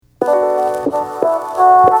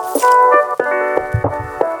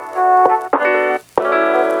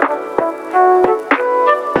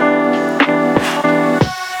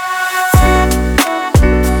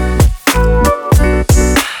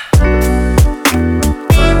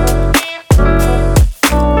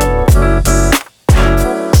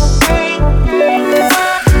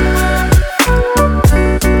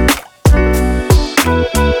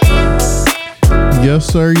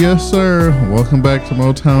sir. Yes, sir. Welcome back to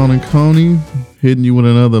Motown and Coney. Hitting you with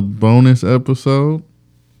another bonus episode.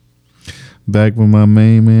 Back with my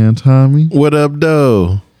main man, Tommy. What up,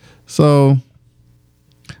 though? So,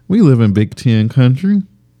 we live in Big Ten country.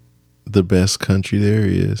 The best country there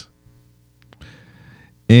is.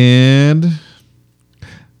 And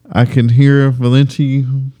I can hear Valenti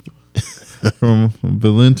from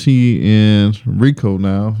Valenti and Rico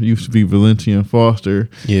now. Used to be Valenti and Foster.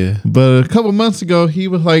 Yeah. But a couple months ago, he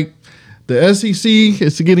was like, the SEC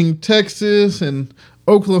is getting Texas and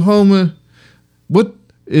Oklahoma. What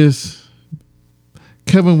is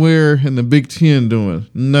Kevin Ware and the Big Ten doing?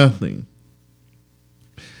 Nothing.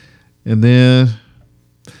 And then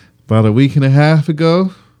about a week and a half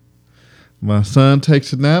ago, my son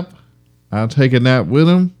takes a nap. I take a nap with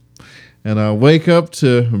him. And I wake up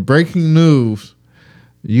to breaking news.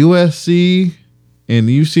 USC and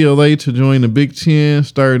UCLA to join the Big Ten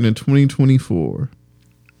starting in 2024.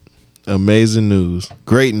 Amazing news.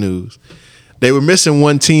 Great news. They were missing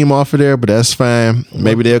one team off of there, but that's fine.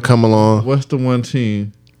 Maybe they'll come along. What's the one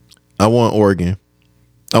team? I want Oregon.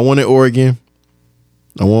 I wanted Oregon.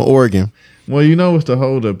 I want Oregon. Well, you know what the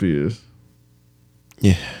holdup is.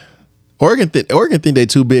 Yeah. Oregon think they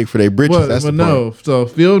too big for their britches. Well, that's but the no. So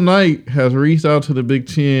Phil Knight has reached out to the Big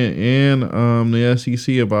Ten and the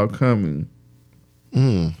SEC about coming.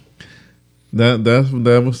 That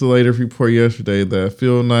was the latest report yesterday that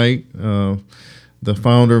Phil Knight, the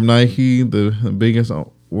founder of Nike, the biggest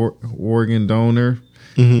Oregon donor,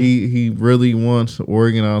 he really wants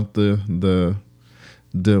Oregon out the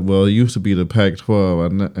well, it used to be the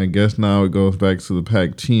Pac-12. I guess now it goes back to the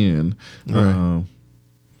Pac-10. Right.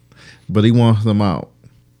 But he wants them out.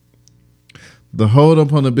 The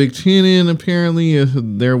holdup on the Big Ten end apparently is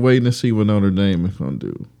they're waiting to see what Notre Dame is going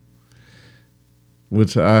to do.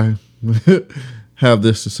 Which I have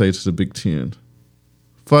this to say to the Big Ten.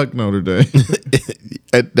 Fuck Notre Dame.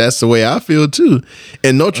 That's the way I feel too.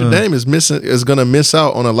 And Notre Dame is going to miss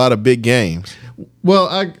out on a lot of big games. Well,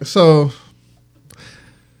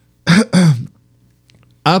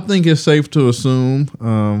 I think it's safe to assume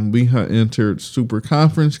we have entered super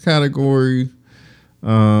conference category.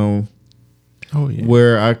 Where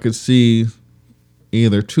I could see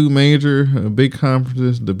either two major big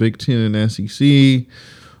conferences, the Big Ten and SEC,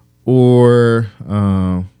 or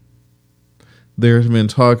there's been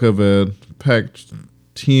talk of a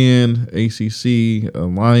Pac-10 ACC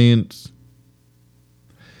alliance.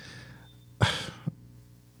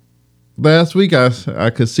 Last week,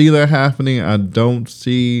 I could see that happening. I don't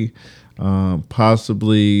see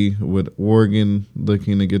possibly with Oregon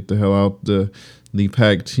looking to get the hell out the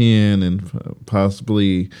Pac-10 and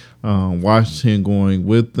possibly Washington going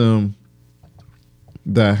with them.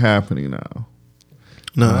 That happening now.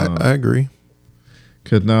 No, I agree.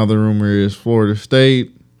 Because now the rumor is Florida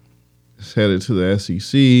State is headed to the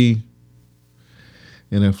SEC.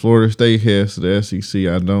 And if Florida State heads to the SEC,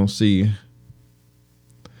 I don't see...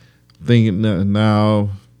 Thinking that now,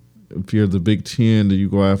 if you're the Big Ten, do you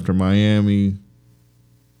go after Miami?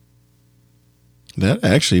 That'd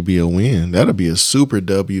actually be a win. That'd be a super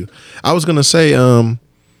W. I was gonna say,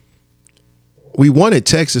 we wanted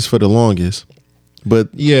Texas for the longest, but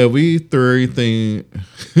yeah, we threw everything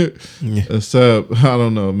except I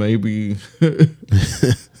don't know, maybe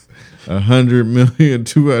 $100 million,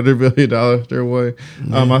 $200 million their way.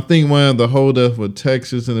 I think one of the holdup with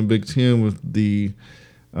Texas and the Big Ten was the.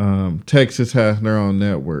 Texas has their own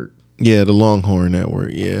network. Yeah, the Longhorn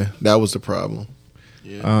Network. Yeah, that was the problem.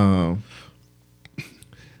 Yeah.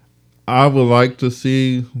 I would like to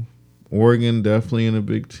see Oregon definitely in the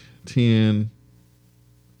Big Ten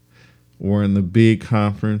or in the big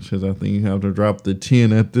conference, because I think you have to drop the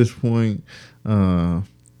 10 at this point.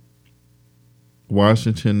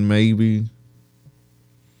 Washington, maybe.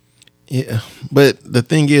 Yeah, but the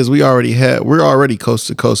thing is, we're already coast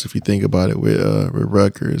to coast if you think about it with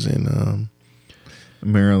Rutgers and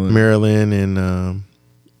Maryland and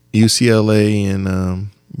UCLA and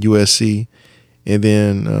USC, and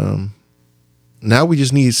then now we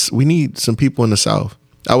need some people in the South.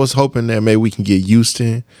 I was hoping that maybe we can get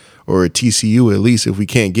Houston or TCU at least if we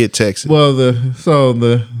can't get Texas. Well, the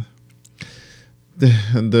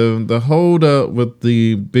hold up with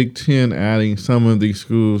the Big Ten adding some of these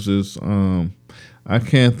schools is I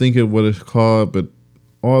can't think of what it's called, but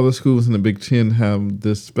all the schools in the Big Ten have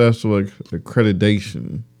this special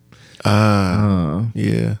accreditation.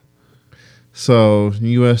 Yeah. So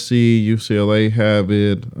USC, UCLA have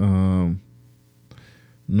it.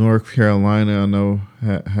 North Carolina, I know,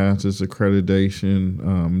 has this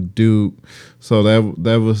accreditation. Duke. So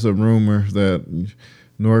that was a rumor that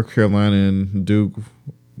North Carolina and Duke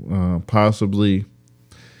possibly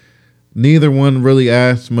neither one really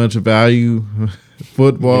adds much value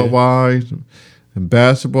football wise and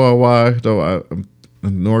basketball wise. Though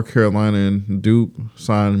North Carolina and Duke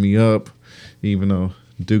signed me up, even though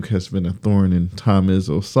Duke has been a thorn in Tom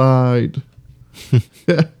Izzo's side.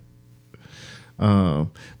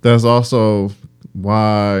 That's also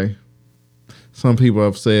why some people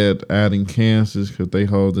have said adding Kansas because they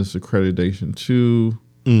hold this accreditation too.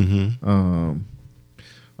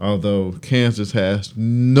 Although Kansas has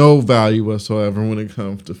no value whatsoever when it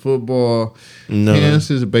comes to football. No.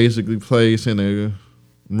 Kansas basically plays in a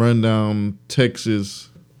rundown Texas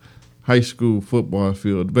high school football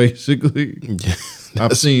field, basically.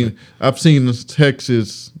 I've seen this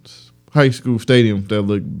Texas high school stadiums that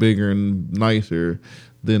look bigger and nicer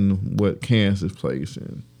than what Kansas plays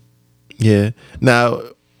in. Yeah. Now,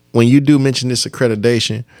 when you do mention this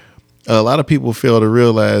accreditation, a lot of people fail to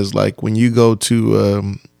realize, like, when you go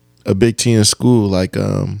to a Big Ten school, like,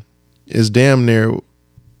 it's damn near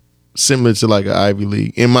similar to like an Ivy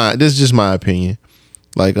League. This is just my opinion.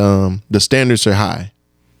 Like, the standards are high.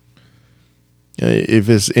 If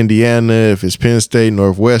it's Indiana, if it's Penn State,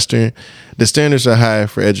 Northwestern, the standards are high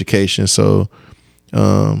for education. So,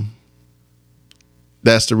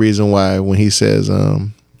 that's the reason why when he says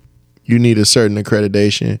you need a certain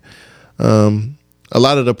accreditation, a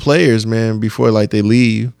lot of the players, man, before like they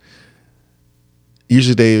leave,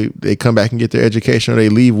 usually they come back and get their education, or they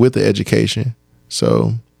leave with the education.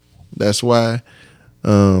 So that's why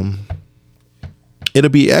it'll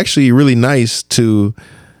be actually really nice to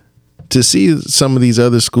see some of these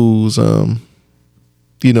other schools, join.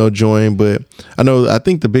 But I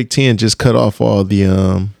think the Big Ten just cut off all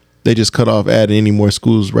the they just cut off adding any more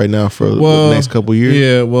schools right now for the next couple of years.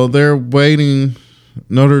 Yeah, well, they're waiting.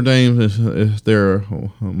 Notre Dame is their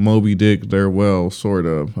Moby Dick, their well, sort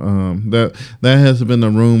of. That has been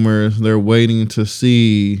the rumors. They're waiting to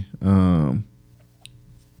see what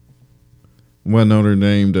Notre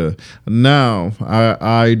Dame does. Now,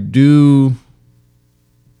 I do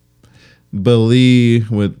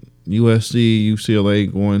believe with USC,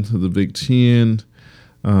 UCLA going to the Big Ten,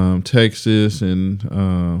 Texas and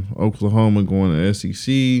Oklahoma going to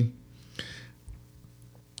SEC.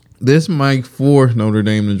 This might force Notre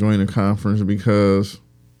Dame to join the conference because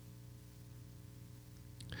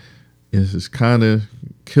it's kind of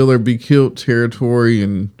kill or be killed territory,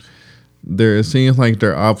 and it seems like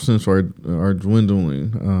their options are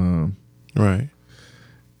dwindling. Right.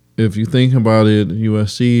 If you think about it,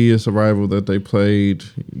 USC is a rival that they played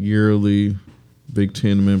yearly, Big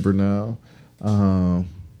Ten member now.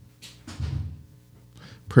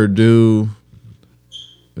 Purdue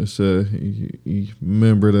is a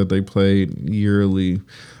member that they played yearly.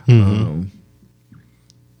 I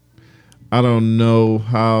don't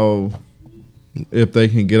know if they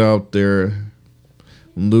can get out their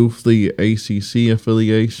loosely ACC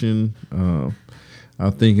affiliation. I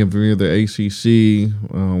think if you're the ACC,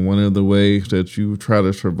 one of the ways that you try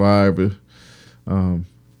to survive is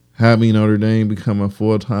having Notre Dame become a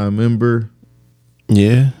full-time member.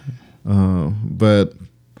 Yeah. But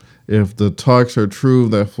if the talks are true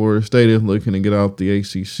that Florida State is looking to get out the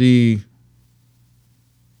ACC,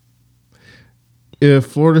 if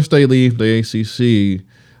Florida State leaves the ACC,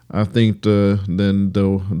 I think the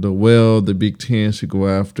Big Ten should go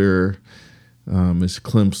after is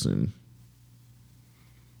Clemson.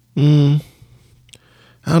 I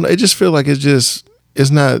don't know. It just feel like it's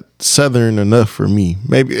not Southern enough for me.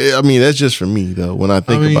 Maybe that's just for me though. When I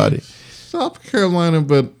think about it, South Carolina,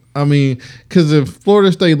 but because if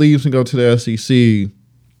Florida State leaves and go to the SEC,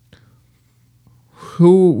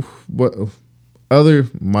 what other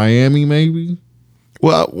Miami maybe?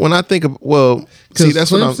 Well, when I think of because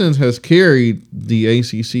Clemson has carried the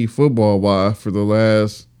ACC football wise for the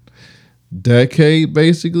last decade,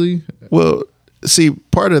 basically. Well, see,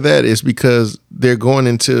 part of that is because they're going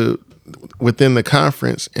into within the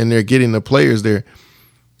conference and they're getting the players there.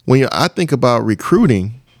 When I think about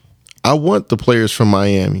recruiting, I want the players from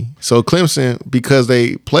Miami. So Clemson, because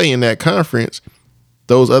they play in that conference,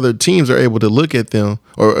 those other teams are able to look at them,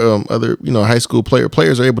 or other high school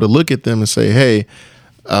players are able to look at them and say, hey,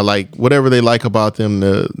 I like whatever they like about them,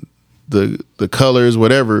 the colors,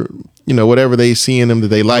 whatever they see in them that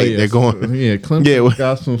they like. They're going. Yeah, Clemson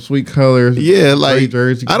got some sweet colors. Yeah, like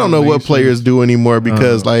I don't know what players do anymore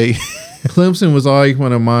because Clemson was always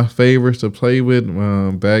one of my favorites to play with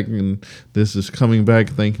back, and this is coming back,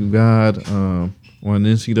 thank you God. On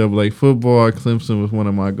NCAA football, Clemson was one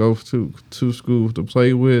of my go-to schools to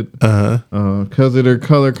play with because of their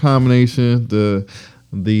color combination, the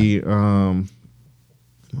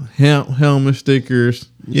helmet stickers.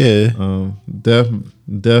 Yeah. Death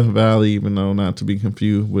Valley, even though not to be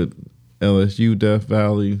confused with LSU Death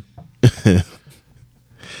Valley.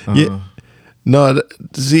 Yeah. No,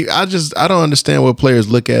 see, I don't understand what players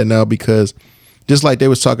look at now, because just like they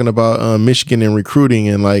was talking about Michigan and recruiting,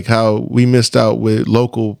 and like how we missed out with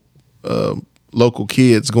local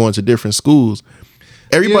kids going to different schools.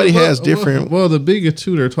 Everybody has different. Well, the biggest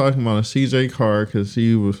two they're talking about is C.J. Carr, because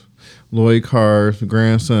he was Lloyd Carr's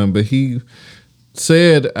grandson, but he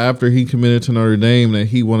said after he committed to Notre Dame that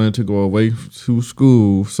he wanted to go away to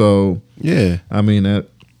school. So yeah, I mean that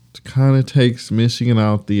kind of takes Michigan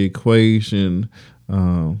out the equation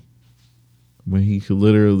when he could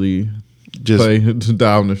literally just play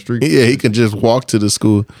down the street. Yeah, he can just walk to the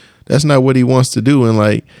school. That's not what he wants to do. And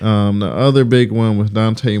like the other big one was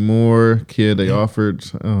Dante Moore, kid they offered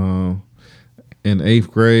in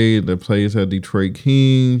 8th grade that plays at Detroit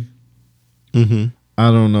King. Mm-hmm.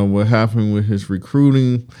 I don't know what happened with his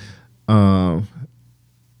recruiting.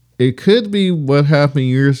 It could be what happened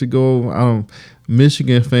years ago.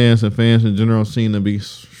 Michigan fans and fans in general seem to be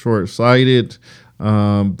short-sighted.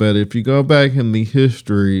 But if you go back in the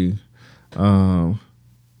history, and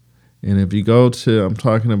if you go to, I'm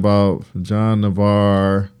talking about John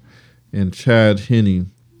Navarre and Chad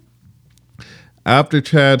Henne. After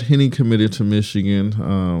Chad Henne committed to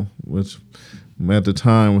Michigan, which at the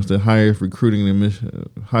time was the highest recruiting in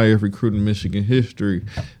Michigan history,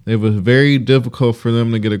 it was very difficult for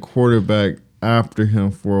them to get a quarterback after him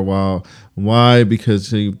for a while. Why? Because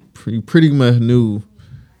he pretty much knew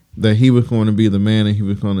that he was going to be the man and he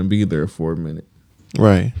was going to be there for a minute.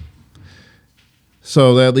 Right.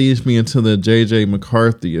 So that leads me into the J.J.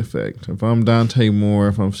 McCarthy effect. If I'm Dante Moore,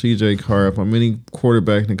 if I'm C.J. Carr, if I'm any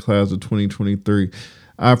quarterback in the class of 2023,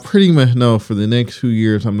 I pretty much know for the next 2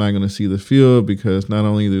 years I'm not going to see the field, because not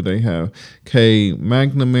only do they have K.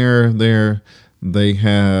 McNamara there, they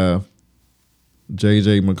have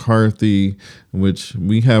J.J. McCarthy, which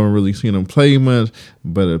we haven't really seen him play much,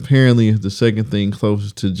 but apparently it's the second thing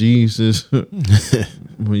closest to Jesus.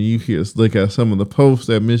 When you look at some of the posts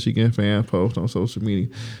that Michigan fans post on social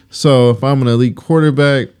media. So if I'm an elite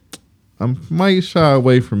quarterback, I might shy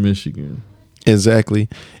away from Michigan. Exactly.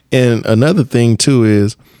 And another thing too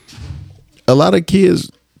is a lot of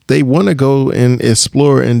kids, they want to go and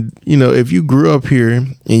explore. And, if you grew up here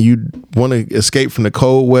and you want to escape from the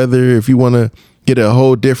cold weather, if you want to get a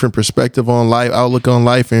whole different perspective on life, outlook on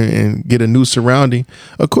life, and get a new surrounding,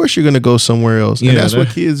 of course you're going to go somewhere else. And that's what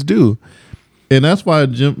kids do. And that's why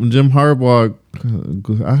Jim Harbaugh,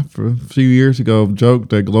 for a few years ago, joked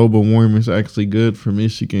that global warming is actually good for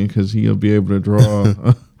Michigan, because he'll be able to draw.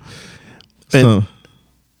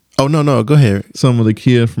 No, go ahead. Some of the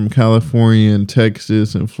kids from California and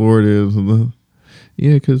Texas and Florida.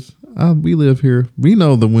 Yeah, because we live here. We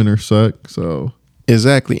know the winters suck, so.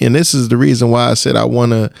 Exactly. And this is the reason why I said I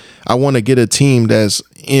want to get a team that's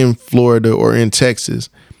in Florida or in Texas,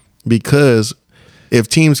 because if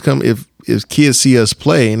teams come, if kids see us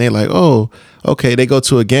play and they're like, oh, okay, they go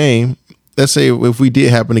to a game. Let's say if we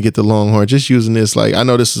did happen to get the Longhorn, just using this, like, I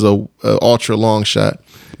know this is a ultra long shot,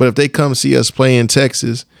 but if they come see us play in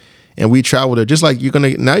Texas and we travel there, just like you're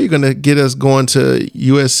gonna get us going to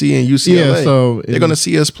USC and UCLA. Yeah, so they're gonna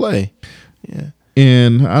see us play. Yeah.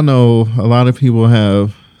 And I know a lot of people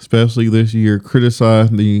have, especially this year,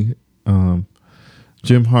 criticized the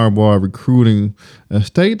Jim Harbaugh recruiting. A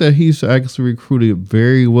state that he's actually recruited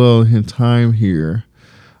very well in his time here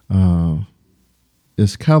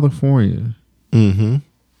is California.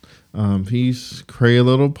 Mm-hmm. He's created a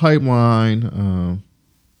little pipeline.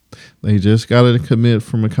 They just got a commit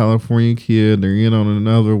from a California kid. They're in on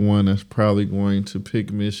another one that's probably going to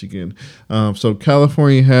pick Michigan. So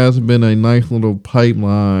California has been a nice little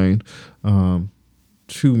pipeline to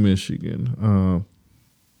Michigan.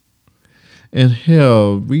 And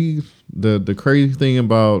hell, the crazy thing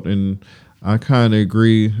about, and I kind of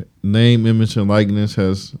agree, name, image, and likeness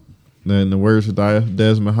has, in the words of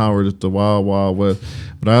Desmond Howard, it's the wild, wild west.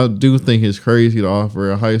 But I do think it's crazy to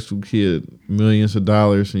offer a high school kid millions of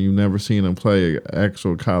dollars and you've never seen him play an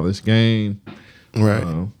actual college game.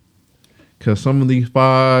 Right. Because some of these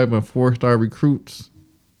 5- and 4-star recruits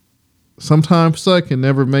sometimes suck and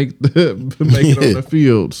never make it on the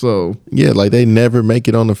field. So yeah, like they never make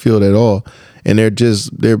it on the field at all, and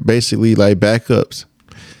they're basically like backups.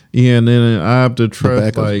 Yeah, and then I have to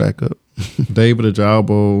trust backup. David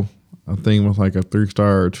Ajabo, I think was like a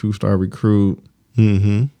 3-star or 2-star recruit.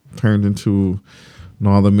 Mm-hmm. Turned into an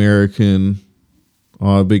All-American,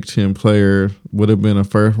 All-Big Ten player. Would have been a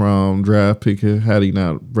first-round draft pick had he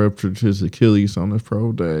not ruptured his Achilles on his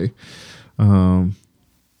pro day.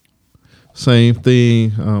 Same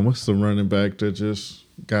thing. What's the running back that just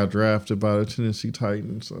got drafted by the Tennessee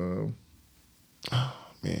Titans? Oh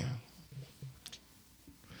man,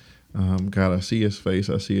 God, I see his face.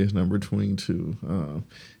 I see his number 22.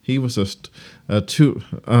 He was a two.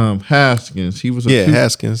 Haskins. He was a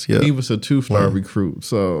Haskins. Yeah, he was a 2-star recruit.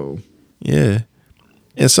 So yeah,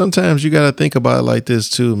 and sometimes you got to think about it like this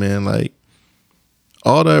too, man. Like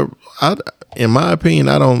in my opinion,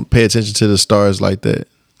 I don't pay attention to the stars like that.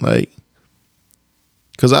 Like,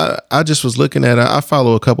 cause I just was looking at. I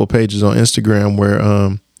follow a couple pages on Instagram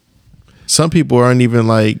where some people aren't even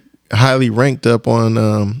like highly ranked up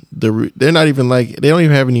on they're not even like, they don't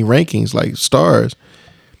even have any rankings like stars,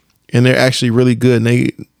 and they're actually really good,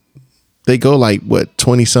 and they go like what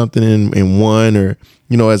 20 something in one, or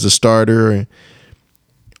as a starter,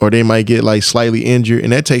 or they might get like slightly injured,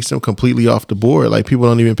 and that takes them completely off the board. Like, people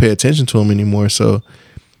don't even pay attention to them anymore. So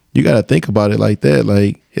you got to think about it like that.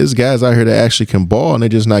 Like, there's guys out here that actually can ball, and they're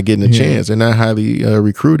just not getting a chance. They're not highly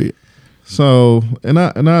recruited. So, and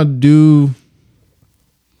I do,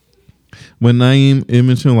 when name,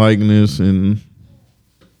 image, and likeness, and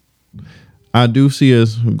I do see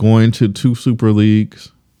us going to 2 super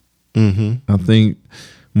leagues. Mm-hmm. I think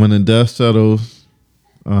when the dust settles,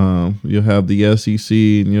 you'll have the SEC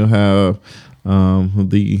and you'll have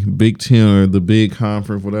the Big Ten or the big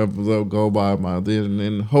conference, whatever they'll go by then. And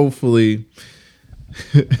then hopefully,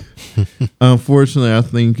 unfortunately, I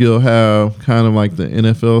think you'll have kind of like the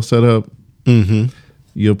NFL setup. Mm-hmm.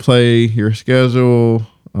 You'll play your schedule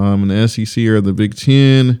in the SEC or the Big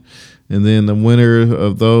Ten, and then the winner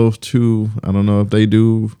of those two, I don't know if they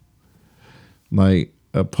do like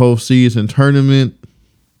a postseason tournament.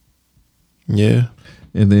 Yeah.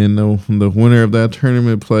 And then the winner of that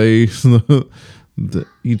tournament plays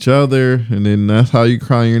each other, and then that's how you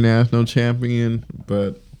crown your national champion.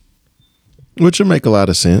 But which would make a lot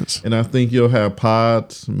of sense. And I think you'll have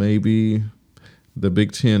pods, maybe the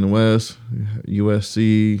Big Ten West,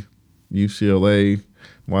 USC, UCLA,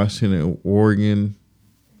 Washington, Oregon.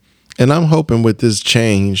 And I'm hoping with this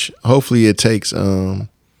change, hopefully it takes Ohio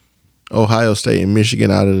State and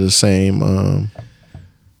Michigan out of the same.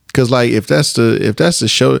 Because like if that's the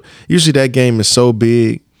show, usually that game is so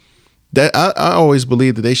big that I always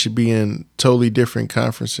believe that they should be in totally different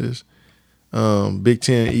conferences, Big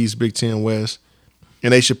Ten East, Big Ten West,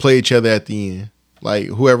 and they should play each other at the end. Like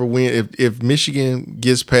whoever wins, if Michigan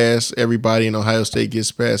gets past everybody and Ohio State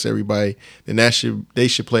gets past everybody, then they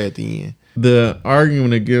should play at the end. The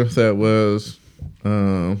argument against that was,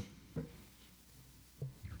 at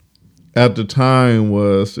the time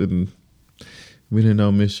was, and we didn't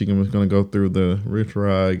know Michigan was going to go through the Rich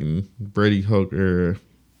Rod and Brady Hoke era,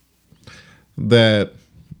 that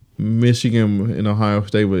Michigan and Ohio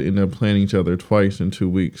State would end up playing each other twice in 2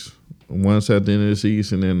 weeks. Once at the end of the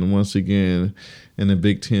season and once again in the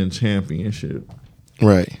Big Ten championship.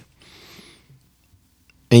 Right.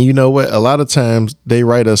 And you know what? A lot of times they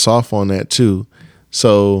write us off on that too.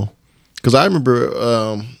 So, because I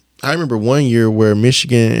remember one year where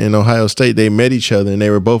Michigan and Ohio State, they met each other and they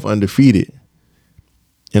were both undefeated.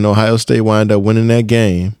 And Ohio State wound up winning that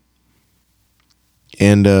game.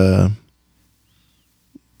 And they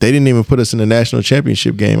didn't even put us in the national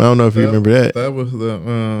championship game. I don't know if you remember that. That was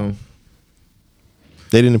the...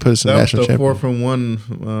 they didn't put us in the national championship. That was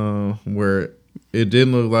the 4-1 where it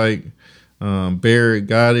didn't look like Barrett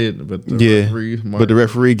got it, but the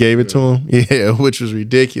referee gave it to him. Yeah, which was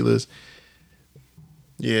ridiculous.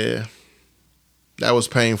 Yeah. That was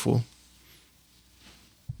painful.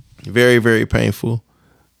 Very, very painful.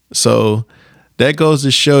 So that goes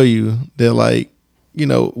to show you that, like, you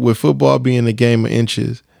know, with football being a game of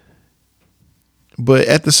inches, but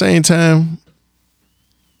at the same time,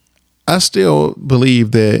 I still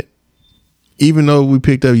believe that even though we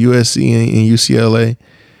picked up USC and UCLA,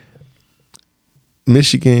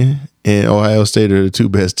 Michigan and Ohio State are the two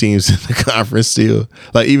best teams in the conference still.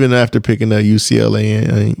 Like, even after picking up UCLA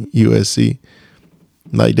and USC,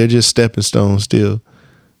 like, they're just stepping stones still.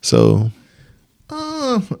 So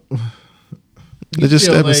they're just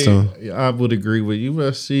stepping stones. I would agree with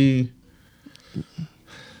USC.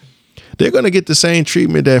 They're going to get the same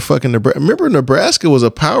treatment that fucking Nebraska. Remember, Nebraska was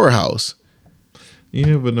a powerhouse.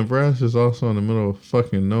 Yeah, but Nebraska's also in the middle of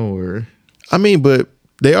fucking nowhere. I mean, but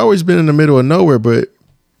they always been in the middle of nowhere. But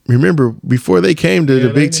remember, before they came to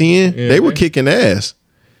the Big Ten, they were kicking ass.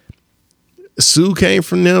 Sue came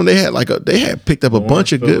from them. They had picked up a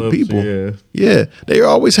bunch of good people. Yeah, they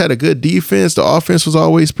always had a good defense. The offense was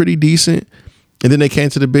always pretty decent. And then they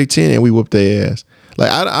came to the Big Ten and we whooped their ass.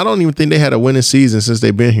 Like, I don't even think they had a winning season since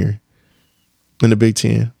they've been here in the Big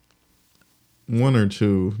Ten. One or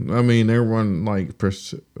two. I mean, they won like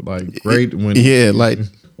great winning. Yeah, like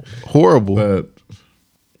horrible. But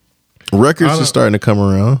records are starting to come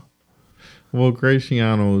around. Well,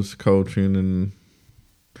 Graciano's coaching, and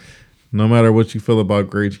No matter what you feel about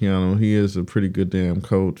Gratiano, he is a pretty good damn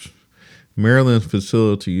coach. Maryland's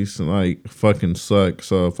facilities like fucking suck.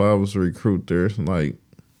 So if I was a recruit there, like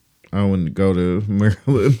I wouldn't go to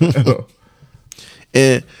Maryland at all.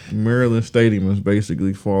 And Maryland Stadium is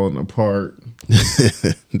basically falling apart.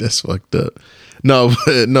 that's fucked up. No,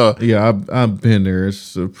 but no. Yeah, I've been there.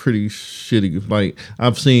 It's a pretty shitty. Like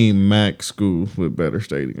I've seen MAC schools with better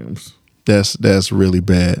stadiums. That's really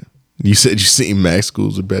bad. You said you seen MAC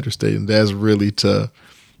schools with better stadiums. That's really tough.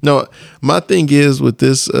 No, my thing is with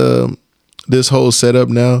this this whole setup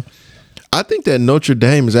now, I think that Notre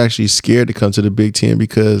Dame is actually scared to come to the Big Ten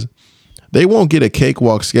because they won't get a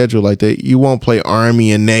cakewalk schedule like that. You won't play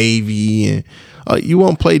Army and Navy, and you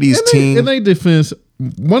won't play these teams. And they defense,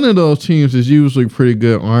 one of those teams is usually pretty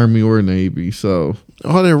good, Army or Navy. So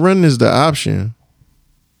all they're running is the option.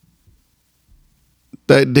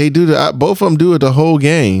 That they do both of them do it the whole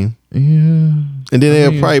game. Yeah. And then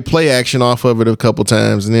they'll probably play action off of it a couple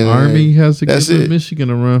times. And then Army has to give Michigan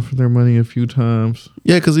a run for their money a few times.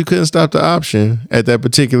 Yeah, because we couldn't stop the option at that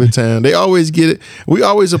particular time. They always get it. We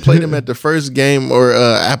always play them at the first game or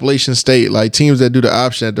Appalachian State, like teams that do the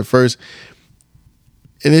option at the first.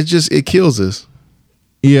 And it kills us.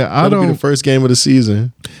 Yeah, That'll be the first game of the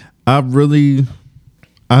season. I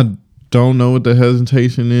don't know what the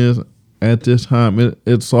hesitation is at this time.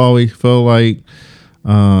 It's always felt like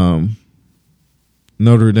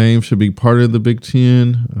Notre Dame should be part of the Big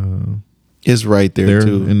Ten. It's right there they're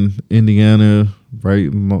too in Indiana,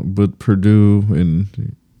 right with Purdue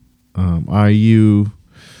and IU,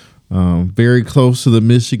 very close to the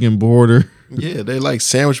Michigan border. Yeah, they like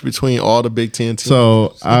sandwiched between all the Big Ten teams.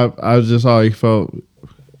 So I just always felt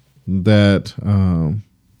that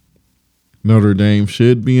Notre Dame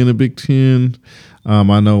should be in the Big Ten.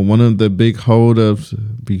 I know one of the big holdups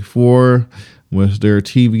before was their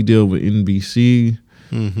TV deal with NBC.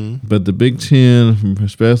 Mm-hmm. But the Big Ten,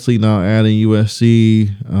 especially now adding USC,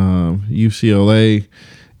 UCLA,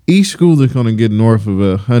 each school is going to get north of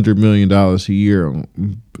 $100 million a year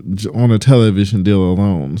on a television deal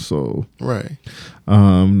alone. So, right,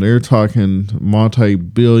 they're talking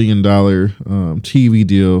multi-billion-dollar TV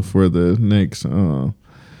deal for the next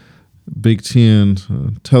Big Ten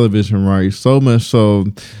television rights. So much so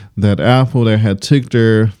that Apple, that had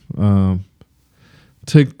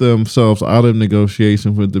took themselves out of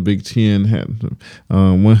negotiations with the Big Ten, had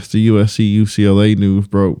once the USC UCLA news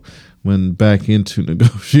broke, went back into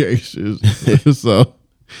negotiations. So,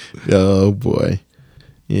 oh boy,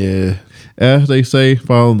 yeah. As they say,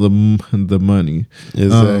 follow the money.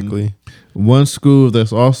 Exactly. One school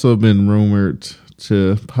that's also been rumored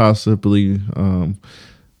to possibly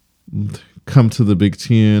come to the Big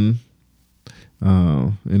Ten.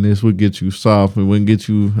 And this would get you soft. It wouldn't get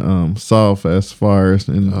you soft as far as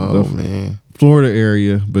in the Florida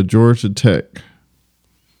area, but Georgia Tech.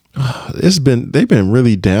 They've been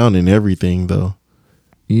really down in everything though.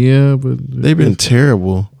 Yeah, but they've been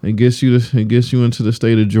terrible. It gets you into the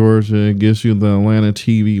state of Georgia. It gets you the Atlanta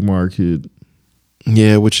TV market.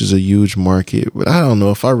 Yeah, which is a huge market, but I don't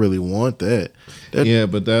know if I really want that. Yeah,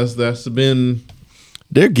 but that's been.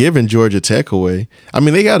 They're giving Georgia Tech away. I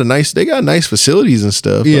mean, they got nice facilities and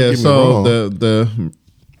stuff. Yeah, so the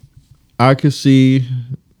I could see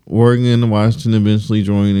Oregon and Washington eventually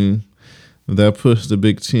joining. That puts the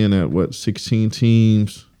Big Ten at 16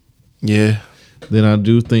 teams. Yeah. Then I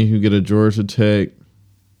do think you get a Georgia Tech,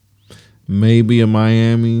 maybe a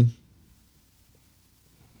Miami.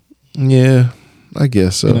 Yeah, I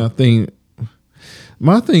guess so. And I think.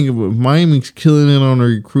 My thing with Miami's killing it on the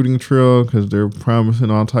recruiting trail because they're promising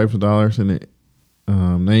all types of dollars in the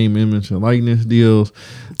name, image, and likeness deals.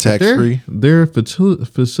 Tax free. Their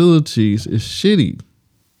facilities is shitty.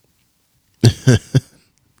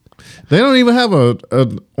 They don't even have a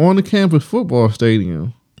on the campus football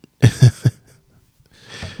stadium.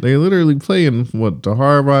 They literally play in the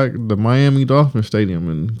Hard Rock, the Miami Dolphin Stadium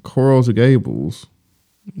in Coral Gables.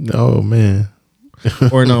 Oh man.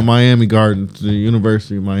 Or no, Miami Gardens. The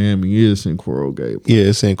University of Miami is in Coral Gables. Yeah,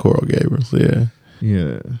 it's in Coral Gables. Yeah.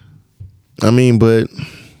 Yeah. I mean, good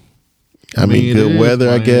weather, Miami,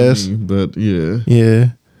 I guess. But yeah. Yeah.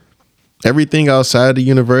 Everything outside the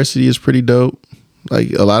university is pretty dope.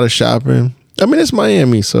 Like a lot of shopping. I mean, it's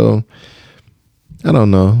Miami, so I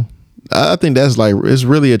don't know. I think that's it's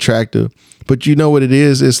really attractive. But you know what it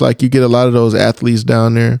is? It's like you get a lot of those athletes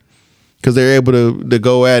down there because they're able to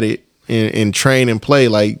go at it. And train and play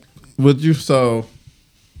like. Would you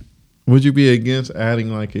be against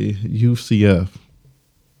adding like a UCF?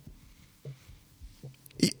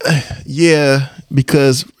 Yeah,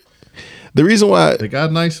 because The reason why They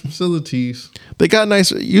got nice facilities. they got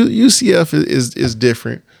nice UCF is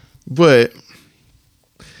different, but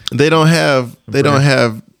they don't have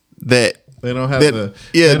that. They don't have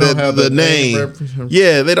the name.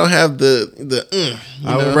 Yeah, they don't have the.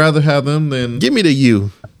 I would rather have them than. Give me the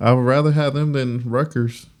U. I would rather have them than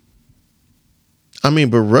Rutgers. I mean,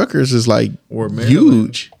 but Rutgers is like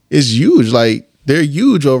huge. It's huge. Like they're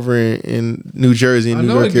huge over in New Jersey and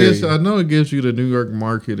New York area. I know it gives you the New York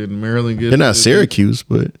market, and Maryland gives. They're not Syracuse,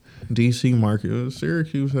 but DC market.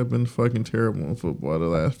 Syracuse have been fucking terrible in football the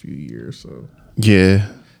last few years. So yeah.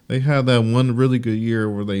 They had that one really good year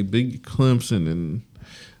where they beat Clemson, and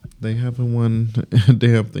they haven't won a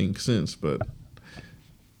damn thing since. But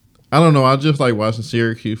I don't know. I just like watching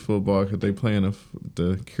Syracuse football because they play in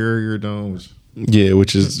the Carrier Dome.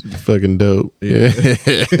 Which is fucking dope. Yeah.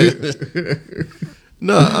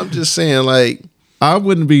 No, I'm just saying, like, I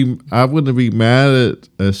wouldn't be mad at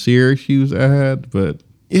a Syracuse ad, but.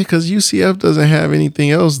 Yeah, because UCF doesn't have anything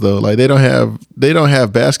else though. Like they don't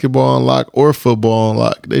have basketball on lock or football on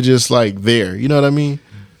lock. They're just like there. You know what I mean?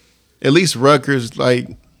 At least Rutgers, like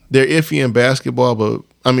they're iffy in basketball, but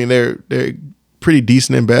I mean they're pretty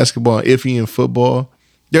decent in basketball, iffy in football.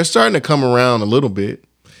 They're starting to come around a little bit.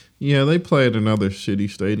 Yeah, they play at another shitty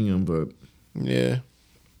stadium, but yeah.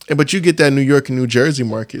 But you get that New York and New Jersey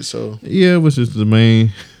market, so yeah, which is the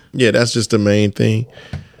main. Yeah, that's just the main thing.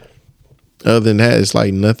 Other than that, it's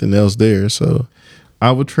like nothing else there. So I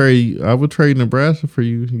would trade Nebraska for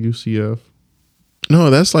UCF. No,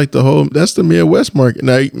 that's like that's the Midwest market.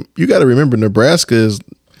 Now you got to remember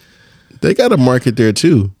they got a market there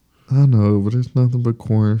too. I know, but it's nothing but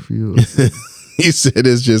cornfields. He said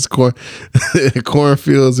it's just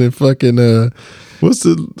cornfields and fucking what's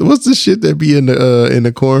the shit that be in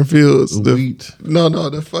the cornfields? The wheat. No,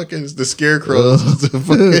 the scarecrows.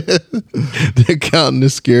 They're counting the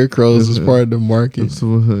scarecrows as part of the market.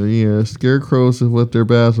 So, yeah, scarecrows is what their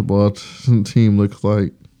basketball team looks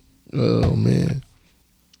like. Oh man.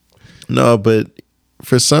 No, but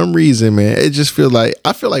for some reason, man,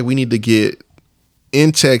 I feel like we need to get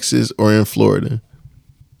in Texas or in Florida.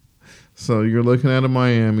 So you're looking at a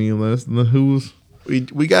Miami. Who's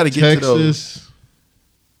we got to get Texas. To those.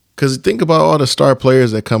 Because think about all the star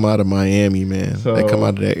players that come out of Miami, man. That come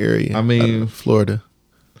out of that area. I mean, Florida,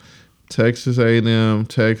 Texas A&M,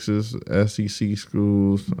 Texas SEC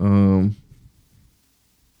schools.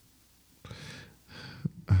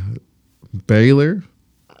 Baylor.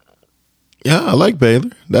 Yeah, I like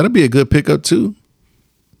Baylor. That'll be a good pickup too.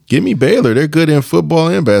 Give me Baylor. They're good in football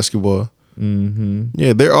and basketball. Mm-hmm.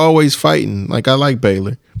 Yeah, they're always fighting. Like I like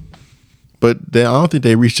Baylor, but I don't think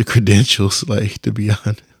they reach the credentials. Like to be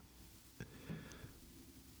honest.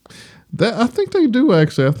 I think they do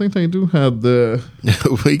actually. I think they do have the.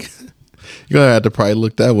 You're gonna have to probably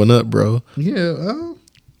look that one up, bro. Yeah.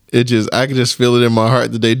 I can just feel it in my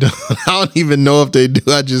heart that they don't. I don't even know if they do.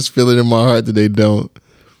 I just feel it in my heart that they don't.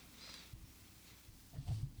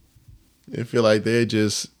 I feel like they're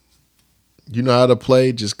just, you know how to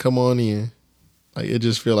play, just come on in. Like it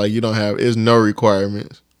just feel like there's no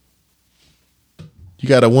requirements. You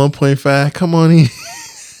got a 1.5, come on in.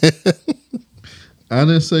 I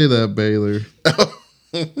didn't say that, Baylor.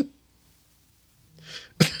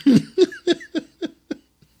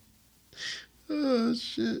 Oh,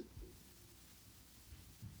 shit.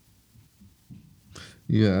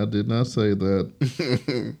 Yeah, I did not say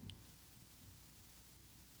that.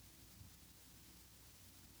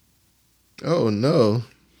 Oh, no.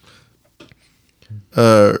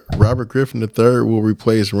 Robert Griffin III will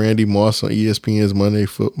replace Randy Moss on ESPN's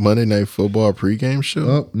Monday Night Football pregame show.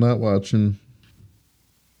 Oh, not watching.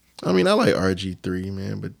 I mean, I like RG3,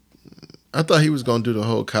 man, but I thought he was going to do the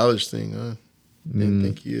whole college thing. Huh? Didn't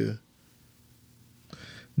think he.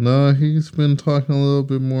 No, he's been talking a little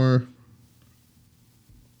bit more.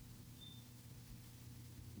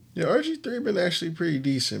 Yeah, RG3 been actually pretty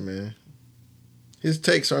decent, man. His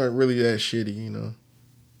takes aren't really that shitty, you know.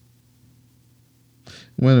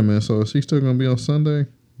 Wait a minute. So is he still going to be on Sunday?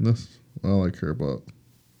 That's all I care about.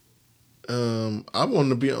 I want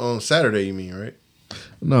to be on Saturday, you mean, right?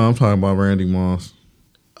 No, I'm talking about Randy Moss.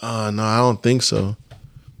 No, I don't think so.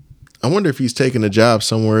 I wonder if he's taking a job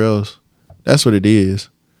somewhere else. That's what it is.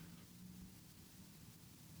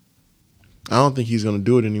 I don't think he's going to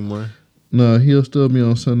do it anymore. No, he'll still be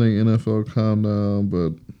on Sunday NFL Countdown,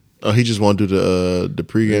 but... Oh, he just won't do the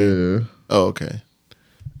pregame? Yeah. Oh, okay.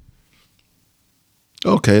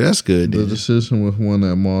 Okay, that's good. The decision was one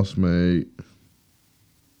that Moss made.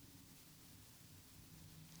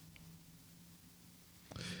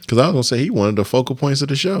 Because I was going to say he wanted the focal points of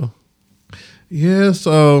the show. Yeah,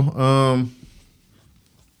 so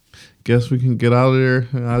guess we can get out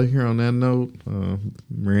of here on that note.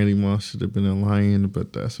 Randy Moss should have been a lion,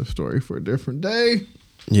 but that's a story for a different day.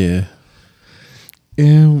 Yeah.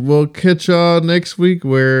 And we'll catch y'all next week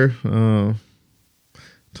where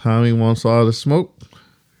Tommy wants all the smoke.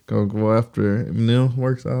 Go after Eminem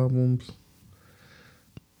Works albums.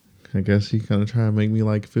 I guess he kind of try to make me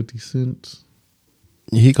like 50 Cent.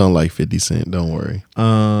 He gonna like 50 Cent, don't worry.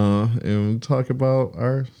 And we talk about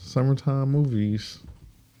our summertime movies.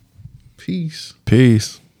 Peace.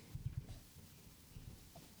 Peace.